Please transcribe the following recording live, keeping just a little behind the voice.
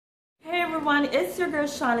everyone, it's your girl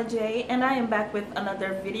Shana J, and I am back with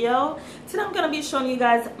another video. Today I'm going to be showing you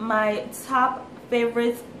guys my top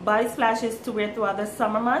favorite body splashes to wear throughout the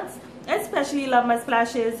summer months. I especially love my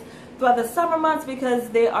splashes throughout the summer months because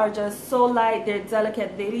they are just so light, they're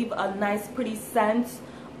delicate, they leave a nice pretty scent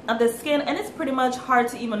on the skin, and it's pretty much hard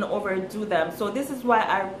to even overdo them. So this is why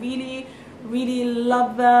I really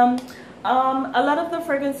love them. A lot of the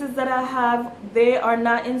fragrances that I have, they are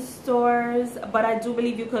not in stores, but I do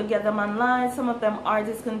believe you could get them online. Some of them are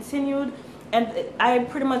discontinued, and I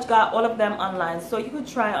pretty much got all of them online, so you could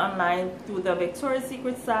try online through the Victoria's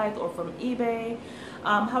Secret site or from eBay.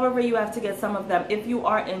 However, you have to get some of them if you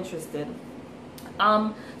are interested.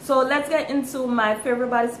 So let's get into my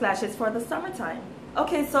favorite body splashes for the summertime.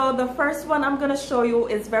 Okay, so the first one I'm gonna show you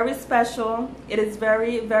is very special. It is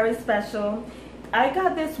very special. I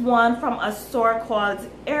got this one from a store called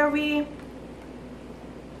Aerie.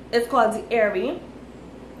 It's called Aerie.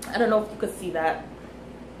 I don't know if you could see that.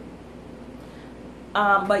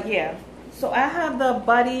 But yeah. So I have the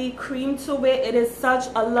body cream to it. It is such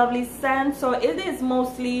a lovely scent. So it is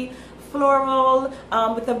mostly floral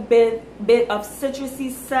with a bit of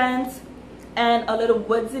citrusy scent and a little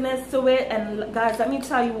woodiness to it. And guys, let me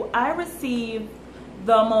tell you, I received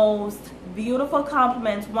the most beautiful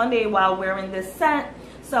compliments one day while wearing this scent.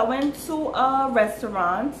 So I went to a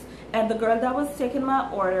restaurant, and the girl that was taking my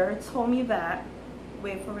order told me that,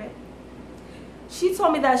 wait for it, she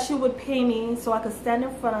told me that she would pay me so I could stand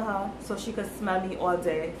in front of her so she could smell me all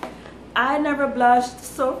day. I never blushed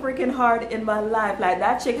so freaking hard in my life. Like,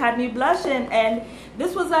 that chick had me blushing, and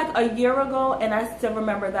this was like a year ago, and I still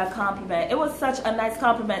remember that compliment. It was such a nice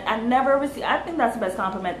compliment. I never received, I think that's the best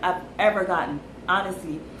compliment I've ever gotten,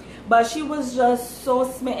 honestly. But she was just so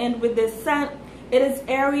smitten with this scent. It is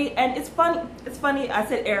Aerie, and it's funny I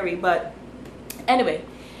said Aerie, but anyway,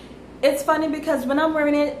 it's funny because when I'm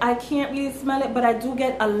wearing it, I can't really smell it, but I do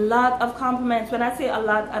get a lot of compliments. When I say a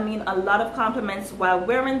lot, I mean a lot of compliments while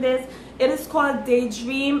wearing this. It is called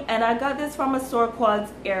Daydream, and I got this from a store called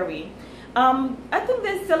Aerie. I think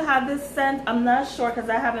they still have this scent. I'm not sure because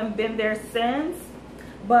I haven't been there since,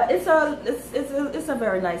 but it's a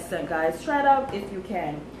very nice scent, guys. Try it out if you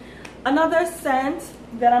can. Another scent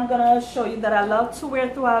that I'm gonna show you that I love to wear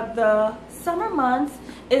throughout the summer months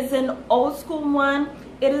is an old school one.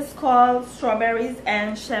 It is called Strawberries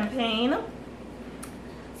and Champagne.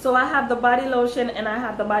 So I have the body lotion and I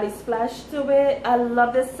have the body splash to it. I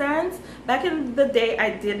love this scent. Back in the day,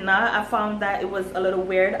 I did not. I found that it was a little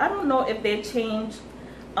weird. I don't know if they changed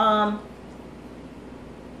the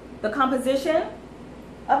composition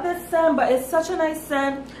of this scent, but it's such a nice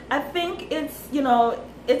scent. I think it's, you know,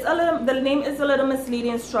 it's a little, the name is a little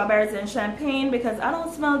misleading, Strawberries and Champagne, because I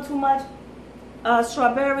don't smell too much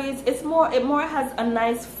strawberries. It more has a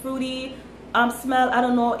nice fruity smell. I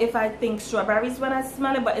don't know if I think strawberries when I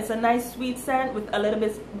smell it, but it's a nice sweet scent with a little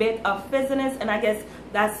bit of fizziness, and I guess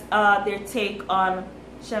that's their take on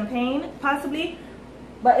champagne, possibly.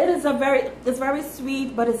 But it's very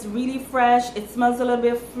sweet, but it's really fresh. It smells a little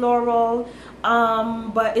bit floral,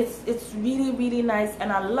 but it's really nice,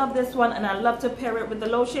 and I love this one, and I love to pair it with the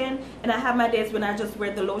lotion. And I have my days when I just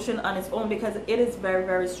wear the lotion on its own because it is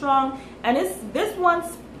very strong, and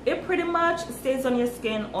it pretty much stays on your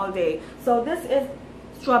skin all day. So this is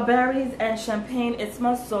Strawberries and Champagne. It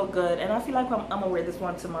smells so good, and I feel like I'm gonna wear this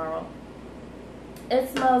one tomorrow.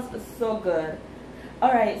 It smells so good.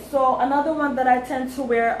 Alright, so another one that I tend to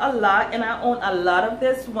wear a lot, and I own a lot of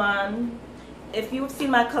this one. If you've seen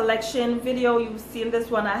my collection video, you've seen this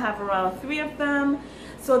one. I have around 3 of them.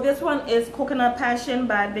 So this one is Coconut Passion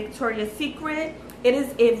by Victoria's Secret. It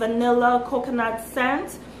is a vanilla coconut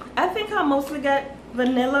scent. I think I mostly get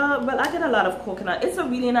vanilla, but I get a lot of coconut. It's a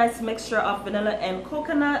really nice mixture of vanilla and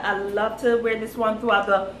coconut. I love to wear this one throughout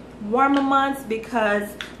the warmer months because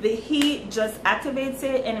the heat just activates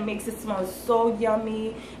it and it makes it smell so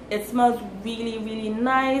yummy. It smells really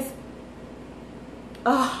nice.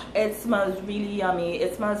 Oh, it smells really yummy.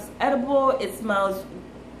 It smells edible. It smells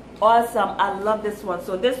awesome. I love this one.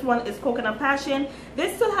 So this one is Coconut Passion.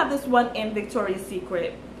 They still have this one in Victoria's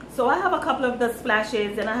Secret. So I have a couple of the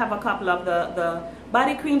splashes, and I have a couple of the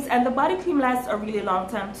body creams, and the body cream lasts a really long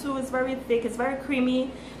time too. It's very thick, it's very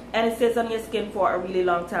creamy, and it stays on your skin for a really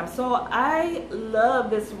long time. So I love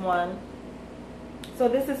this one. So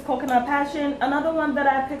this is Coconut Passion. Another one that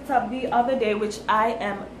I picked up the other day, which I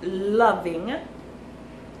am loving,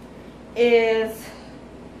 is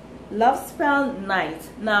Lovespell Night.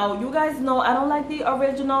 Now, you guys know I don't like the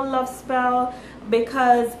original Lovespell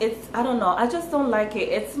because it's, I don't know, I just don't like it.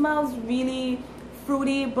 It smells really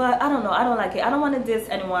fruity, but I don't know, I don't like it. I don't want to diss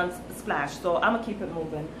anyone's splash, so I'm gonna keep it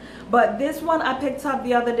moving. But this one I picked up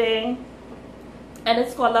the other day. and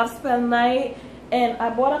it's called Lovespell Night. And I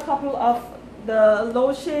bought a couple of the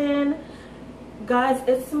lotion. Guys,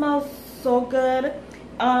 it smells so good.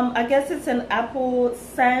 I guess it's an apple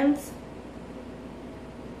scent.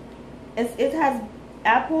 It has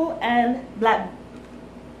apple and black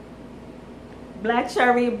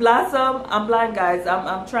cherry blossom. I'm blind, guys.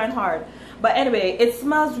 I'm trying hard. But anyway, it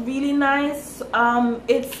smells really nice.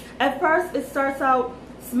 It's at first it starts out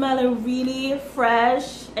smelling really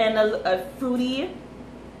fresh and a fruity.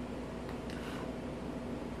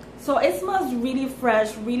 So it smells really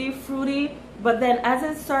fresh, really fruity, but then as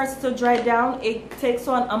it starts to dry down, it takes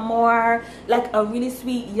on a more like a really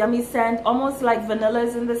sweet, yummy scent, almost like vanilla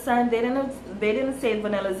is in the scent. They didn't say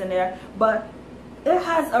vanilla is in there, but it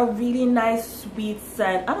has a really nice sweet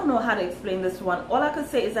scent. I don't know how to explain this one. All I could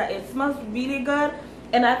say is that it smells really good,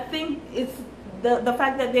 and I think it's the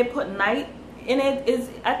fact that they put night in it is,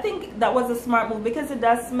 I think that was a smart move, because it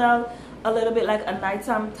does smell a little bit like a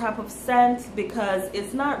nighttime type of scent, because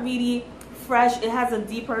it's not really fresh. It has a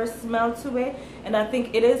deeper smell to it, and I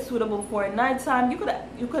think it is suitable for nighttime.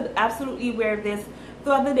 You could absolutely wear this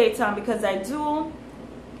throughout the daytime, because I do,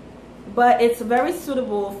 but it's very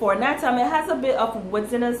suitable for nighttime. It has a bit of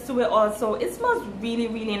woodsiness to it also. It smells really,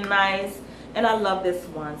 really nice, and I love this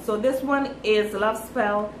one. So this one is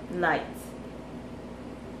Lovespell Night.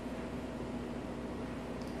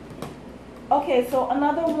 Okay, so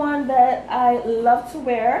another one that I love to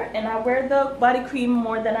wear, and I wear the body cream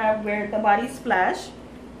more than I wear the body splash,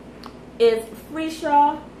 is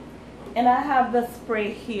Freesia, and I have the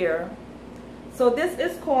spray here. So this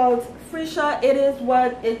is called Freesia. It is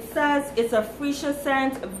what it says. It's a Freesia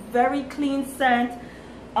scent, very clean scent.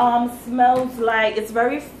 Smells like, it's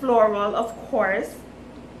very floral, of course.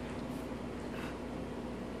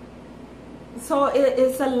 So it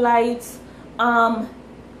is a light,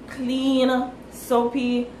 clean,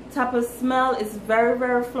 soapy type of smell. It's very,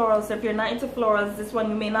 very floral. So if you're not into florals, this one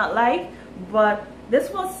you may not like, but this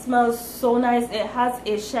one smells so nice. It has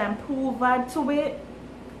a shampoo vibe to it.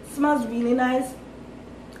 Smells really nice.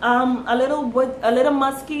 A little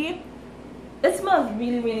musky. It smells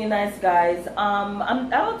really, really nice, guys. I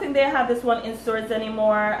don't think they have this one in stores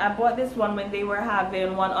anymore. I bought this one when they were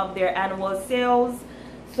having one of their annual sales,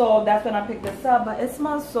 so that's when I picked this up. But it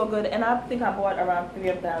smells so good, and I think I bought around 3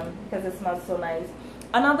 of them because it smells so nice.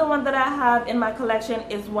 Another one that I have in my collection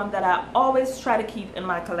is one that I always try to keep in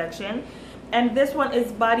my collection, and this one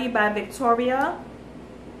is Body by Victoria.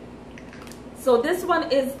 So this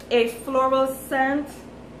one is a floral scent.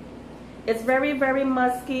 It's very, very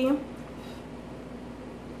musky.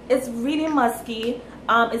 It's really musky.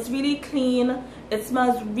 It's really clean. It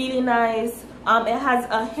smells really nice. It has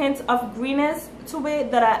a hint of greenness to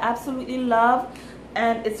it that I absolutely love,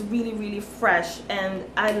 and it's really, really fresh, and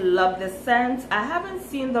I love this scent. I haven't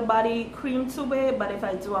seen the body cream to it, but if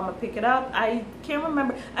I do, I'm gonna pick it up. I can't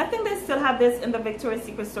remember. I think they still have this in the Victoria's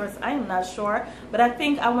Secret stores. I am not sure, but I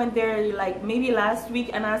think I went there like maybe last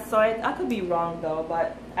week and I saw it. I could be wrong though,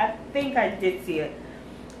 but I think I did see it.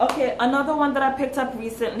 Okay, another one that I picked up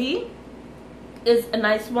recently is a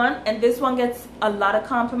nice one, and this one gets a lot of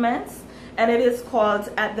compliments, and it is called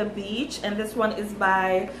At the Beach, and this one is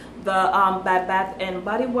by the by Bath and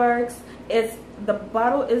Body Works. The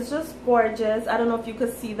bottle is just gorgeous. I don't know if you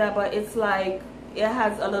could see that, but it's like it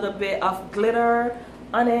has a little bit of glitter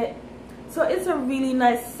on it, so it's a really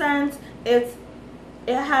nice scent.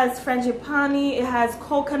 It has frangipani, it has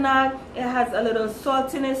coconut, it has a little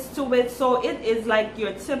saltiness to it, so it is like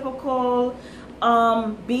your typical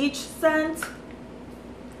beach scent.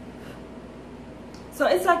 So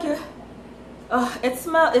it's like your it's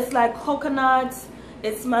like coconut.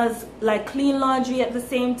 It smells like clean laundry at the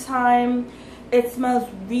same time. It smells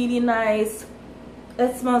really nice.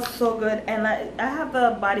 It smells so good, and I have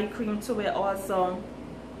the body cream to it also,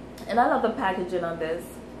 and I love the packaging on this.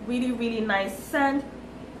 Really, really nice scent,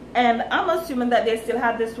 and I'm assuming that they still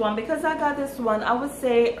have this one because I got this one, I would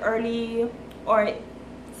say early or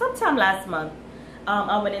sometime last month.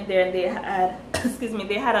 I went in there and they had excuse me,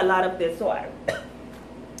 they had a lot of this, so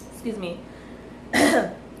excuse me,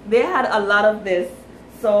 they had a lot of this.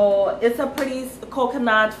 So it's a pretty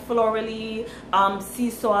coconut, florally, sea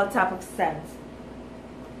salt type of scent.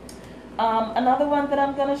 Another one that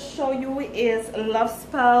I'm gonna show you is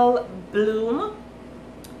Lovespell Bloom.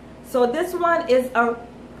 So this one is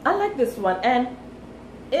I like this one, and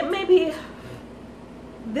it may be,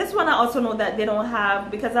 this one I also know that they don't have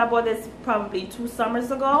because I bought this probably 2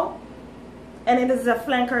 summers ago, and it is a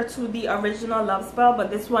flanker to the original Lovespell, but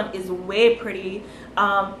this one is way pretty.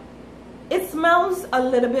 It smells a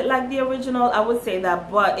little bit like the original, I would say that,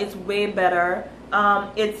 but it's way better.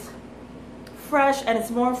 It's fresh and it's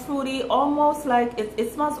more fruity, almost like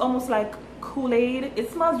it smells almost like Kool-Aid. It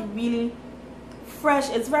smells really fresh.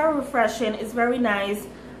 It's very refreshing. It's very nice,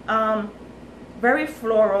 very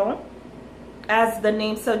floral, as the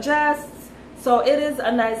name suggests. So it is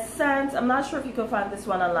a nice scent. I'm not sure if you can find this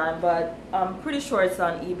one online, but I'm pretty sure it's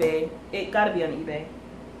on eBay. It gotta be on eBay.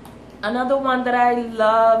 Another one that I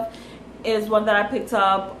love is one that I picked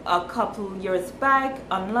up a couple years back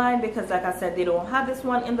online, because like I said, they don't have this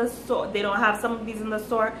one in the store. They don't have some of these in the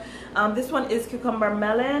store. This one is Cucumber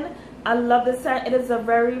Melon. I love the scent. It is a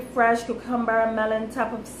very fresh cucumber melon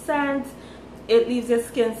type of scent. It leaves your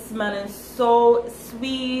skin smelling so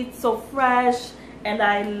sweet, so fresh, and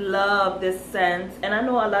I love this scent. And I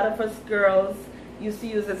know a lot of us girls used to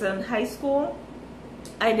use this in high school.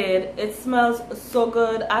 I did. It smells so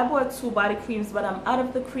good. I bought 2 body creams, but I'm out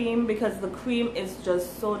of the cream because the cream is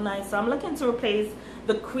just so nice. So I'm looking to replace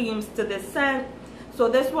the creams to this scent. So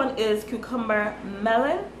this one is Cucumber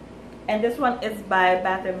Melon, and this one is by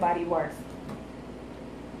Bath and Body Works.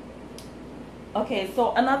 Okay,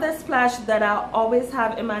 so another splash that I always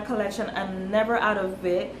have in my collection, I'm never out of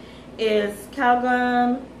it, is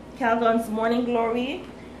Calgon's Morning Glory.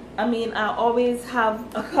 I mean, I always have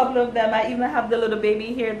a couple of them. I even have the little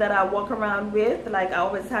baby here that I walk around with. Like, I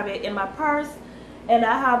always have it in my purse. And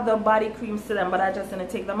I have the body creams to them, but I just didn't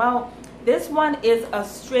take them out. This one is a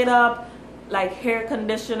straight up like hair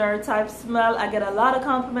conditioner type smell. I get a lot of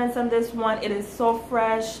compliments on this one. It is so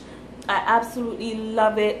fresh. I absolutely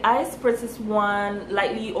love it. I spritz this one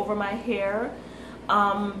lightly over my hair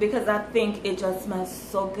because I think it just smells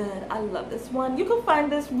so good. I love this one. You can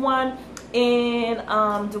find this one in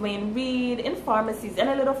Dwayne Reed, in pharmacies,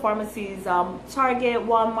 any little pharmacies, Target,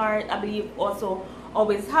 Walmart, I believe also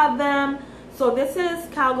always have them. So this is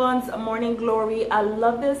Calgon's Morning Glory. I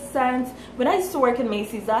love this scent. When I used to work in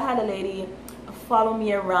Macy's, I had a lady follow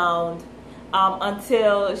me around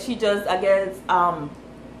until she just, I guess,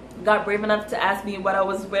 got brave enough to ask me what I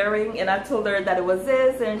was wearing, and I told her that it was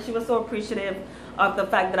this, and she was so appreciative of the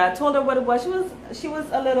fact that I told her what it was. She was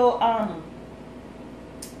a little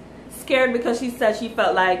scared because she said she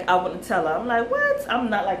felt like I wouldn't tell her. I'm like, what? I'm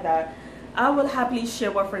not like that. I will happily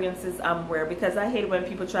share what fragrances I'm wearing because I hate when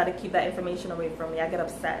people try to keep that information away from me. I get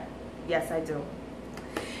upset. Yes, I do.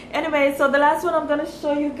 Anyway, so the last one I'm going to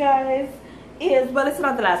show you guys is, well, it's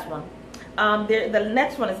not the last one. The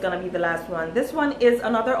next one is going to be the last one. This one is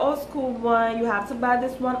another old school one. You have to buy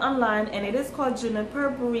this one online, and it is called Juniper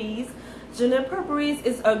Breeze. Juniper Breeze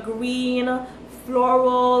is a green,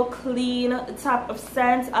 floral, clean type of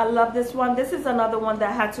scent. I love this one. This is another one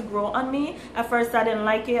that had to grow on me. At first I didn't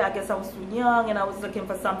like it. I guess I was too young and I was looking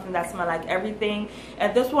for something that smelled like everything.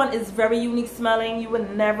 And this one is very unique smelling. You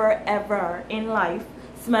would never ever in life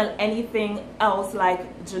smell anything else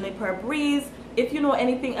like Juniper Breeze. If you know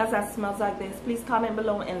anything else that smells like this, please comment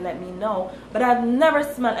below and let me know. But I've never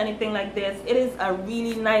smelled anything like this. It is a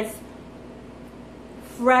really nice,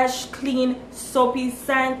 fresh, clean, soapy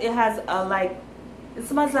scent. It has a it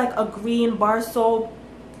smells like a green bar soap.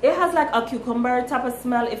 It has like a cucumber type of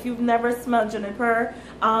smell. If you've never smelled juniper,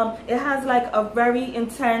 it has like a very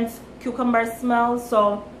intense cucumber smell.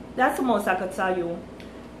 So that's the most I could tell you.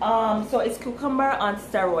 So it's cucumber on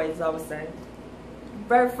steroids, I would say.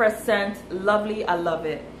 Very fresh scent, lovely. I love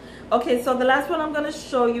it. Okay, so the last one I'm gonna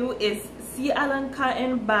show you is Sea Island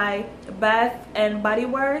Cotton by Bath and Body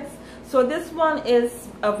Works. So this one is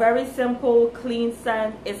a very simple, clean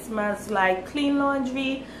scent. It smells like clean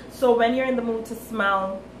laundry. So when you're in the mood to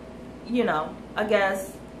smell, you know, I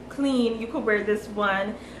guess, clean, you could wear this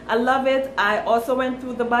one. I love it. I also went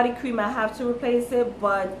through the body cream. I have to replace it,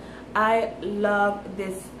 but I love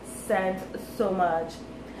this scent so much.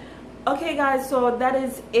 Okay, guys, so that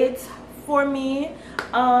is it for me.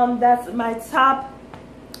 That's my top,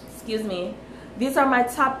 excuse me. These are my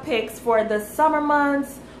top picks for the summer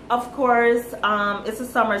months. Of course, it's the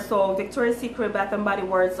summer, so Victoria's Secret, Bath and Body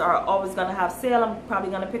Works are always gonna have sale. I'm probably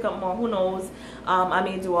gonna pick up more, who knows. I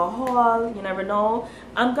may do a haul, you never know.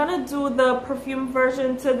 I'm gonna do the perfume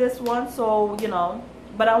version to this one, so you know,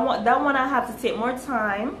 but I want that one, I have to take more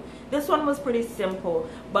time. This one was pretty simple,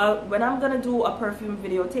 but when I'm gonna do a perfume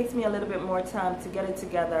video, it takes me a little bit more time to get it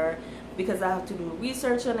together because I have to do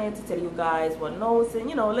research on it to tell you guys what notes and,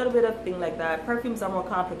 you know, a little bit of thing like that. Perfumes are more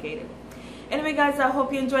complicated. Anyway, guys, I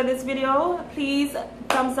hope you enjoyed this video. Please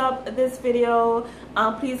thumbs up this video.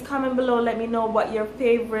 Please comment below. Let me know what your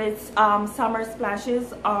favorite summer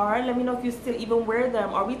splashes are. Let me know if you still even wear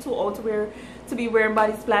them. Are we too old to be wearing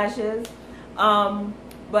body splashes?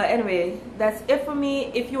 But anyway, that's it for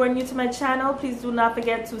me. If you are new to my channel, please do not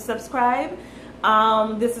forget to subscribe.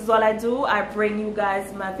 This is all I do. I bring you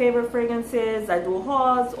guys my favorite fragrances. I do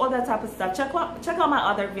hauls, all that type of stuff. Check out my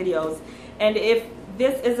other videos. And if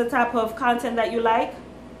this is the type of content that you like,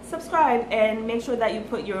 subscribe and make sure that you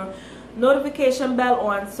put your notification bell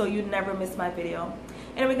on so you never miss my video.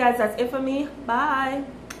 Anyway guys, that's it for me. Bye.